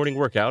do his morning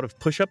workout of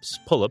push-ups,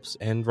 pull-ups,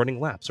 and running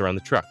laps around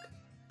the truck.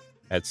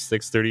 At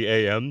 6:30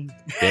 a.m.,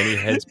 Danny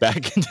heads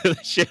back into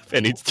the ship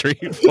and eats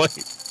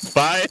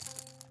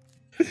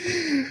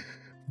 3.5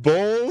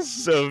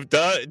 bowls of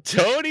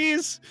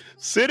Tony's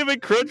Cinnamon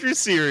Cruncher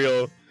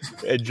cereal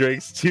and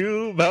drinks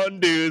 2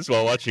 Mountain Dews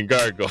while watching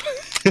Gargoyles.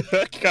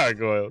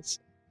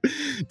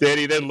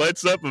 Danny then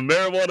lights up a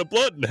marijuana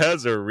blunt and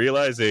has a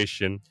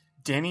realization.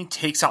 Danny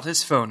takes out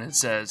his phone and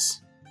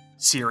says,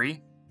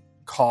 "Siri,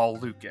 call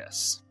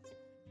Lucas."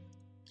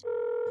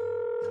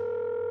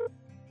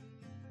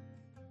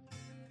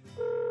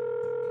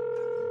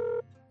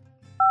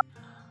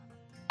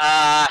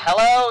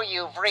 Hello,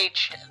 you've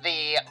reached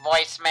the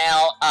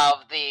voicemail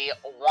of the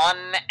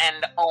one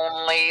and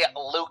only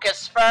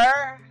Lucas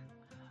Fur.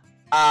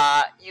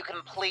 You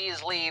can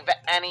please leave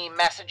any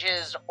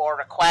messages or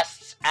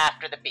requests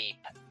after the beep.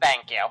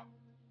 Thank you.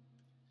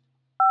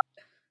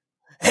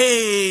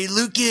 Hey,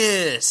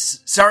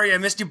 Lucas! Sorry I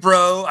missed you,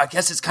 bro. I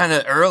guess it's kind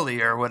of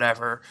early or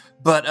whatever.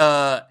 But,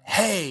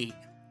 hey,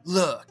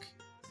 look.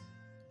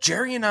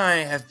 Jerry and I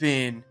have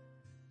been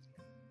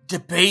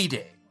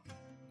debating,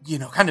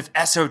 kind of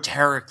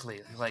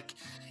esoterically. Like,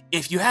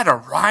 if you had a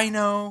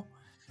rhino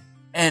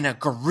and a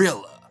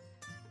gorilla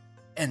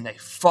and they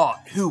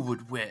fought, who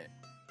would win?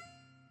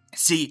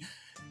 See,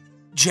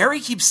 Jerry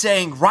keeps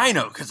saying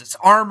rhino because it's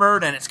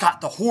armored and it's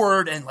got the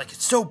horde and,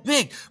 it's so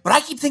big. But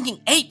I keep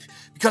thinking ape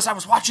because I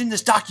was watching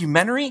this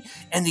documentary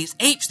and these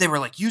apes, they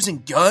were,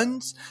 using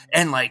guns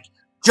and,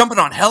 jumping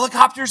on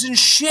helicopters and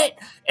shit.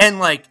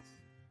 And,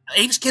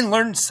 apes can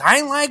learn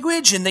sign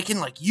language and they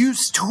can,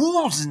 use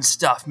tools and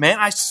stuff, man.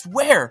 I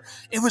swear.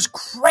 It was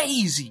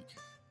crazy.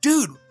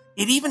 Dude,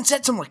 it even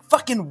said some,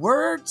 fucking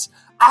words.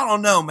 I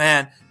don't know,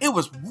 man. It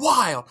was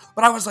wild.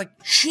 But I was like,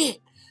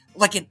 shit.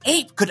 An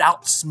ape could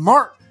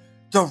outsmart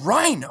the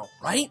rhino,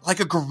 right? Like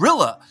a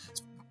gorilla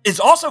is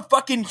also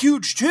fucking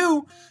huge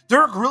too.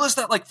 There are gorillas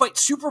that like fight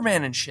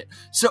Superman and shit.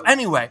 So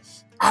anyway,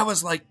 I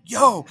was like,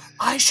 yo,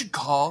 I should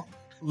call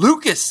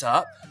Lucas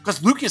up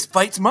because Lucas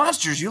fights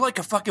monsters. You're like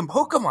a fucking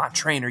Pokemon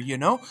trainer, you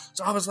know?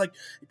 So I was like,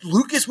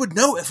 Lucas would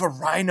know if a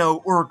rhino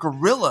or a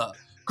gorilla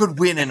could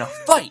win in a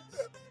fight.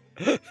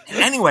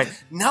 Anyway,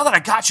 now that I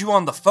got you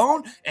on the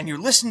phone and you're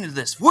listening to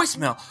this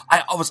voicemail,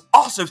 I was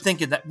also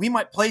thinking that we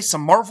might play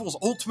some Marvel's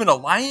Ultimate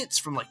Alliance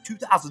from like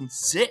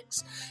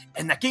 2006.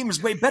 And that game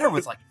is way better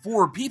with like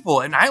 4 people.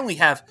 And I only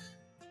have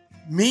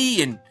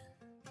me and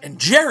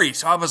Jerry.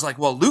 So I was like,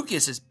 well,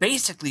 Lucas is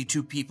basically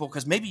 2 people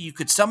because maybe you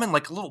could summon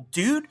like a little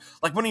dude,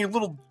 like one of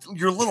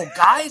your little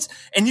guys,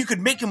 and you could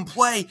make him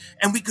play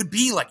and we could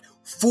be like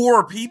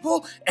 4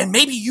 people, and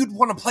maybe you'd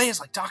want to play as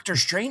like Doctor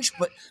Strange,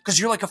 but because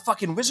you're like a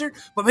fucking wizard,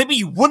 but maybe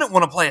you wouldn't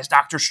want to play as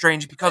Doctor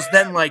Strange because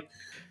then like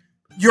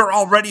you're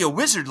already a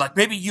wizard. Like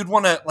maybe you'd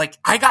want to like,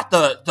 I got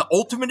the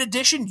Ultimate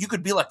Edition. You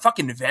could be like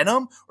fucking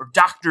Venom or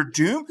Doctor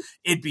Doom.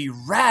 It'd be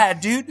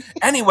rad, dude.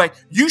 Anyway,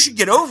 you should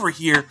get over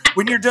here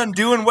when you're done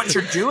doing what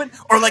you're doing,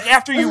 or like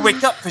after you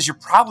wake up, because you're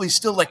probably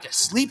still like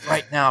asleep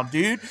right now,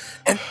 dude.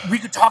 And we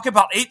could talk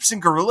about apes and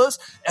gorillas,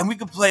 and we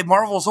could play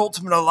Marvel's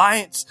Ultimate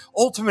Alliance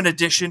Ultimate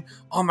Edition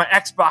on my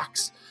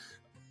Xbox.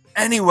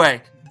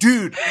 Anyway,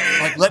 dude,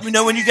 like let me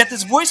know when you get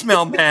this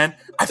voicemail, man.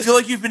 I feel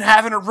like you've been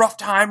having a rough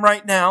time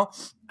right now.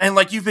 And,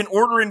 like, you've been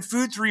ordering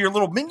food through your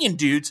little minion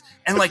dudes.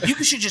 And, like, you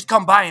should just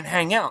come by and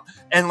hang out.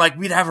 And, like,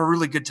 we'd have a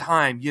really good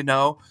time, you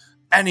know?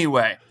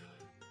 Anyway,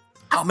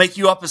 I'll make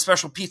you up a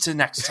special pizza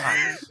next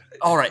time.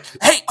 All right.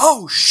 Hey,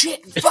 oh,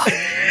 shit. Fuck.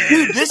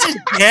 Dude, this is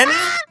Danny.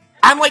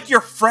 I'm, like, your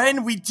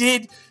friend. We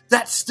did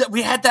that.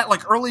 We had that,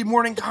 like, early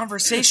morning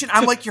conversation.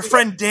 I'm, like, your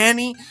friend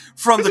Danny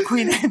from the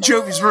Queen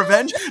Anchovy's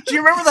Revenge. Do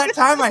you remember that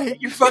time I hit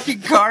your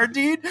fucking car,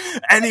 dude?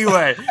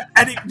 Anyway,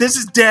 this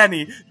is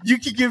Danny. You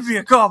can give me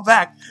a call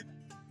back.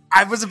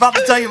 I was about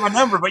to tell you my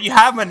number, but you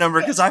have my number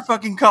because I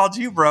fucking called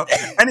you, bro.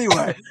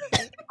 Anyway,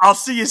 I'll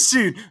see you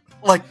soon.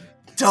 Like,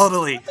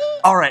 totally.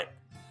 All right.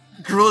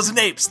 Gorillas and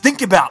apes.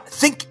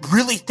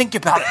 Really think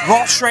about it.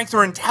 Raw strength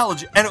or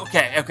intelligence. And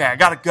okay, I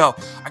gotta go.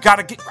 I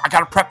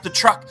gotta prep the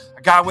truck.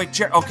 I gotta wake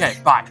Jerry. Okay,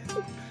 bye.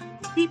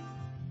 Beep.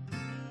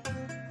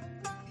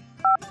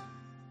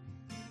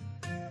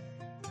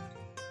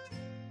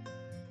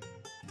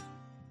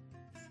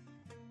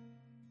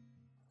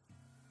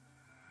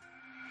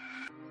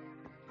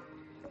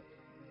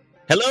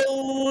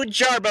 Hello,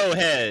 Jarbo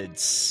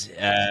heads.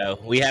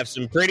 We have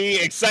some pretty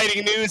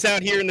exciting news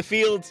out here in the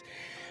field.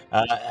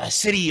 A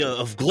city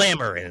of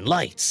glamour and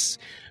lights.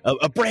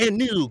 A brand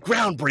new,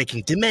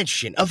 groundbreaking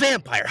dimension. A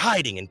vampire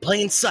hiding in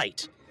plain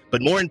sight.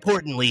 But more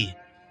importantly,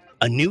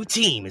 a new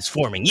team is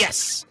forming.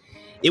 Yes,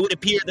 it would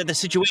appear that the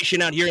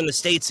situation out here in the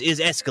States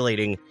is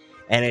escalating,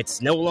 and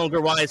it's no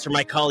longer wise for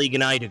my colleague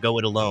and I to go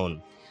it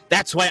alone.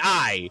 That's why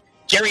I,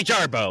 Jerry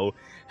Jarbo,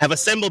 have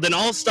assembled an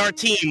all-star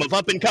team of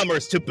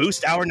up-and-comers to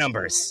boost our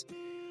numbers.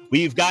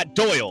 We've got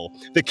Doyle,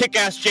 the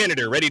kick-ass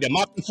janitor, ready to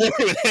mop the floor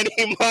with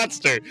any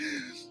monster.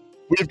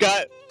 We've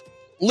got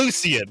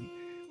Lucian,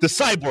 the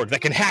cyborg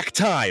that can hack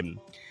time.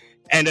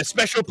 And a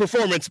special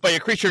performance by a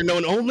creature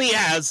known only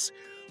as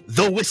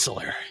the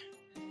Whistler.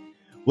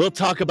 We'll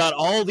talk about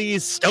all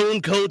these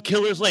stone cold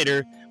killers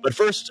later, but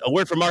first, a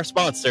word from our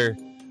sponsor,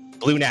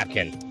 Blue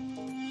Napkin.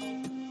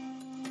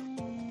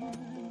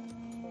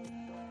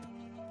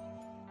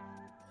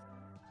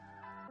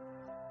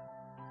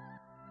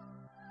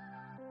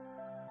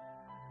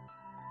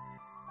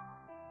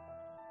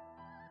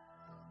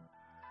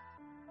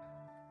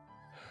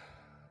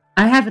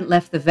 I haven't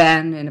left the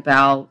van in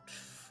about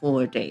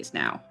 4 days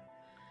now.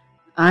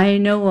 I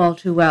know all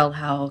too well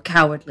how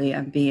cowardly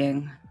I'm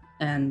being,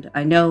 and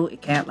I know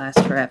it can't last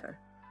forever.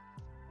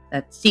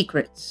 That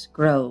secrets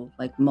grow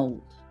like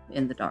mold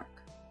in the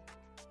dark.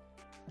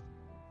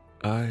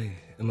 I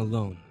am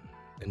alone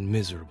and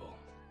miserable.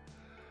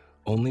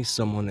 Only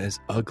someone as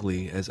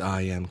ugly as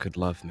I am could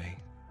love me.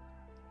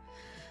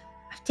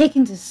 I've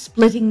taken to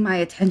splitting my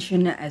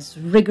attention as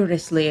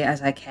rigorously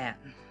as I can,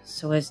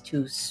 so as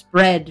to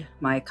spread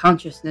my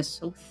consciousness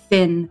so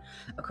thin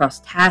across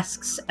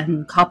tasks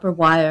and copper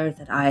wire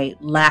that I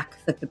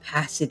lack the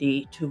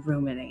capacity to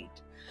ruminate.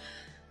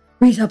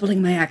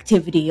 Redoubling my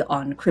activity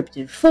on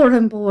cryptid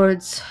forum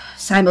boards,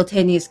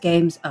 simultaneous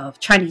games of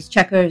Chinese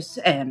checkers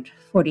and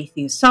 40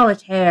 Thieves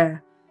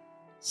solitaire,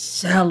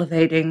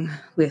 salivating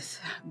with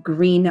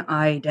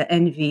green-eyed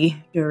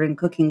envy during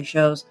cooking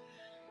shows,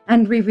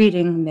 and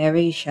rereading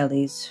Mary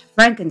Shelley's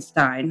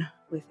Frankenstein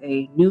with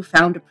a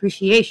newfound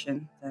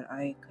appreciation that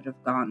I could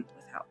have gone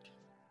without.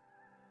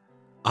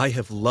 I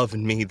have love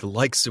in me the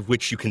likes of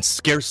which you can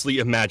scarcely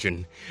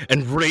imagine,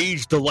 and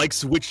rage the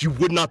likes of which you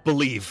would not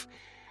believe.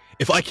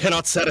 If I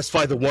cannot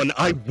satisfy the one,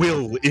 I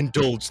will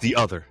indulge the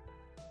other.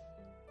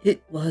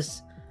 It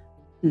was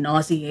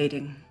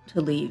nauseating to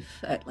leave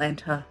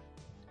Atlanta.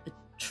 A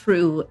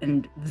true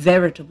and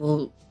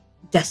veritable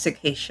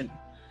desiccation.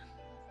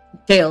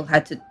 Dale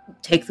had to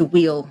take the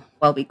wheel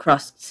while we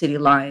crossed city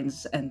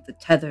lines, and the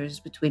tethers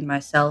between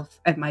myself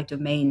and my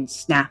domain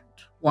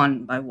snapped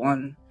one by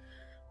one.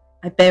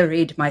 I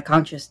buried my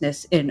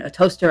consciousness in a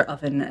toaster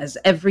oven as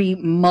every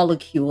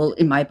molecule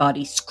in my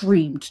body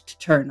screamed to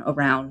turn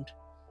around.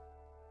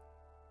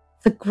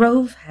 The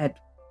Grove had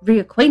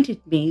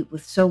reacquainted me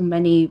with so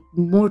many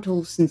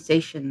mortal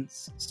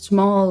sensations,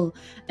 small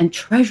and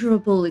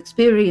treasurable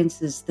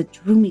experiences that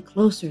drew me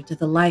closer to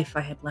the life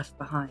I had left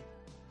behind.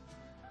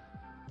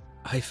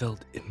 I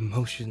felt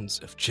emotions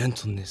of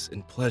gentleness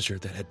and pleasure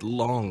that had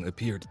long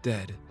appeared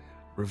dead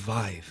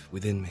revive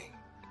within me.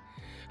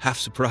 Half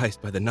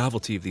surprised by the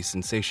novelty of these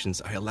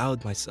sensations, I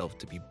allowed myself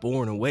to be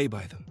borne away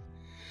by them,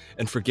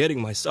 and forgetting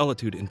my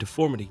solitude and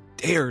deformity,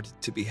 dared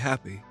to be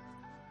happy.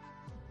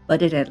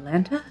 But in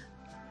Atlanta,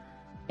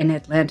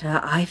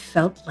 I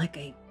felt like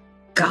a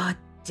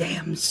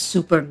goddamn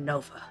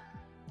supernova.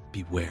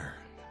 Beware,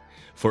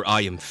 for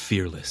I am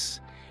fearless,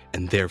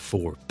 and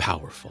therefore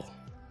powerful.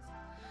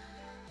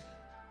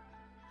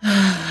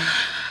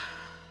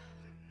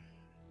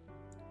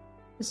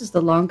 This is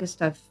the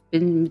longest I've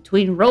been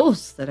between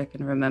roles that I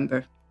can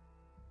remember.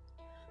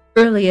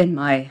 Early in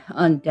my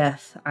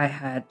undeath, I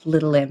had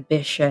little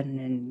ambition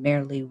and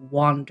merely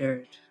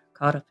wandered,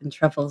 caught up in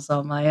troubles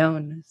on my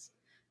own, as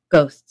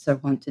ghosts are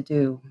wont to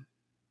do.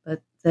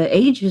 But the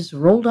ages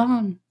rolled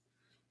on.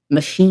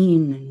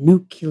 Machine,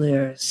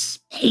 nuclear,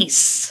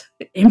 space,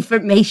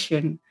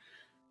 information.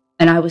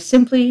 And I was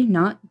simply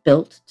not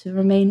built to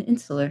remain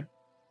insular.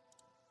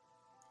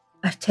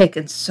 I've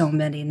taken so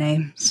many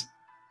names.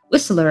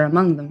 Whistler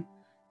among them,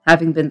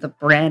 having been the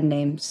brand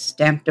name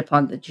stamped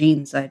upon the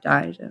genes I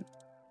died in.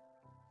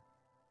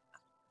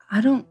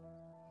 I don't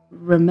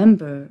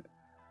remember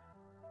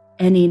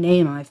any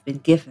name I've been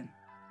given.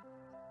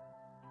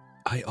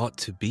 I ought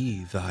to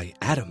be thy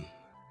Adam,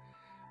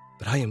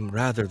 but I am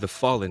rather the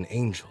fallen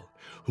angel,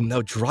 whom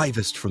thou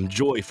drivest from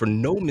joy for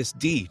no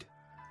misdeed.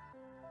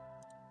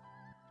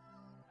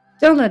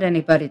 Don't let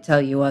anybody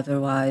tell you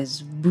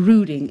otherwise.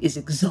 Brooding is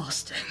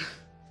exhausting.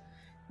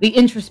 The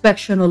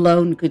introspection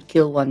alone could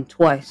kill one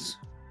twice.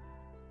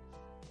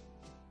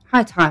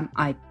 High time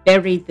I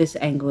buried this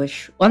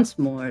anguish once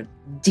more,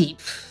 deep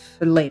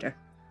for later.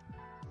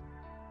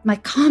 My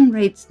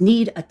comrades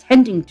need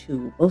attending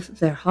to, both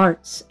their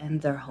hearts and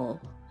their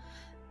hull.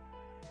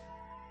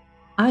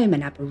 I am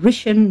an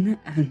apparition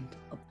and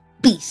a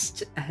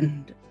beast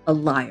and a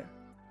liar.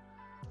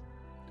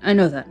 I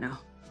know that now,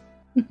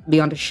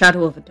 beyond a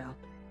shadow of a doubt.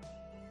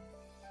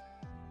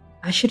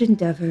 I should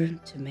endeavor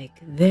to make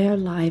their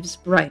lives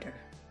brighter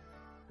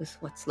with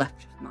what's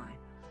left of mine.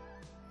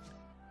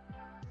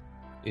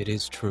 It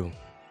is true.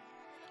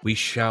 We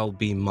shall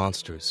be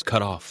monsters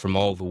cut off from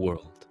all the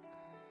world.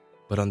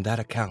 But on that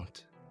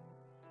account,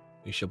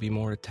 we shall be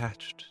more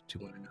attached to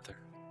one another.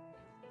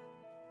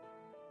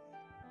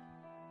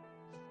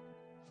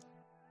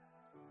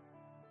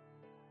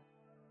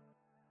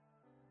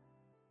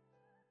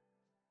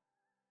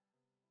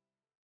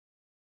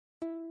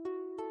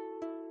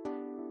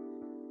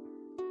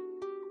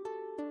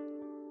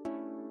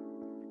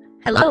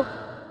 Hello?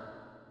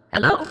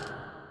 Hello?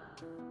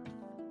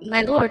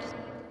 My lord,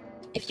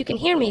 if you can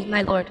hear me,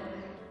 my lord,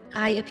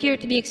 I appear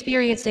to be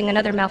experiencing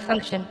another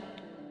malfunction.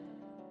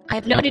 I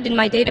have noted in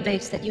my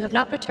database that you have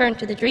not returned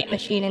to the Dream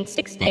Machine in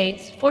 6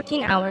 days,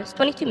 14 hours,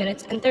 22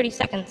 minutes, and 30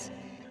 seconds.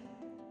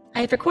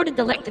 I have recorded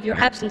the length of your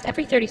absence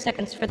every 30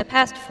 seconds for the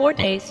past 4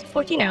 days,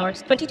 14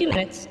 hours, 22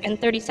 minutes,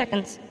 and 30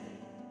 seconds.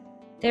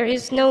 There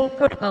is no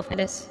protocol for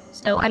this,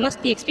 so I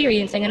must be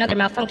experiencing another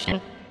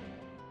malfunction.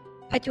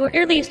 At your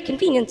earliest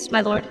convenience,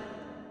 my lord,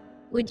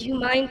 would you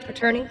mind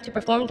returning to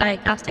perform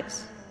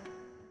diagnostics?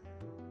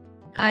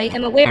 I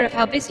am aware of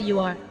how busy you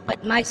are,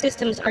 but my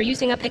systems are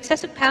using up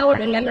excessive power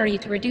and memory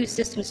to reduce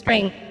system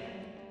strain.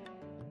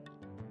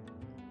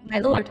 My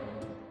lord,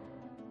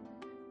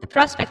 the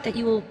prospect that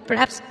you will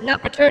perhaps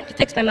not return to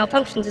fix my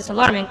malfunctions is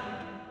alarming.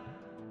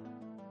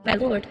 My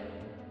lord,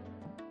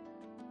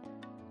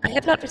 I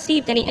have not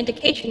received any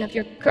indication of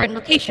your current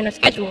location or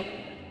schedule.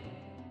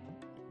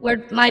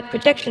 Were my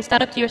projections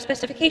not up to your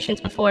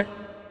specifications before?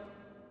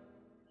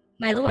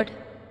 My lord,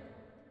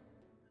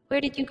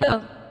 where did you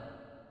go?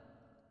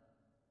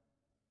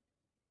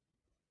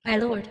 My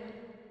lord,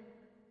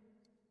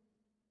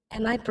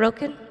 am I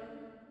broken?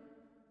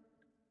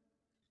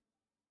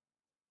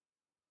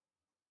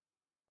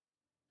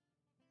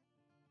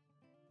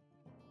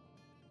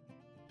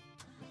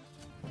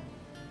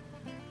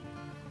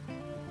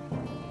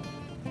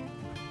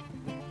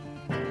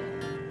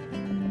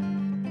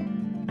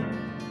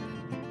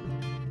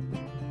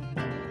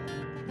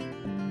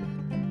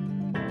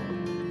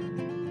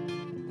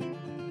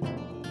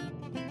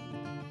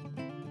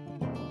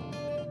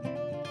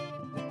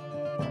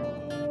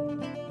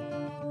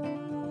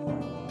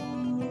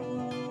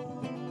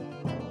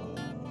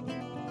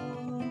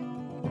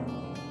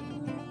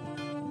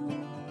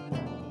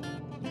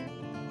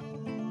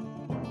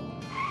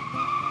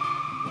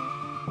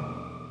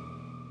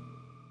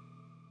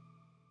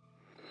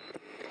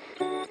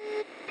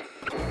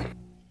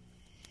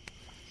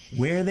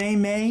 Where They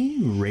May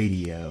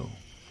Radio.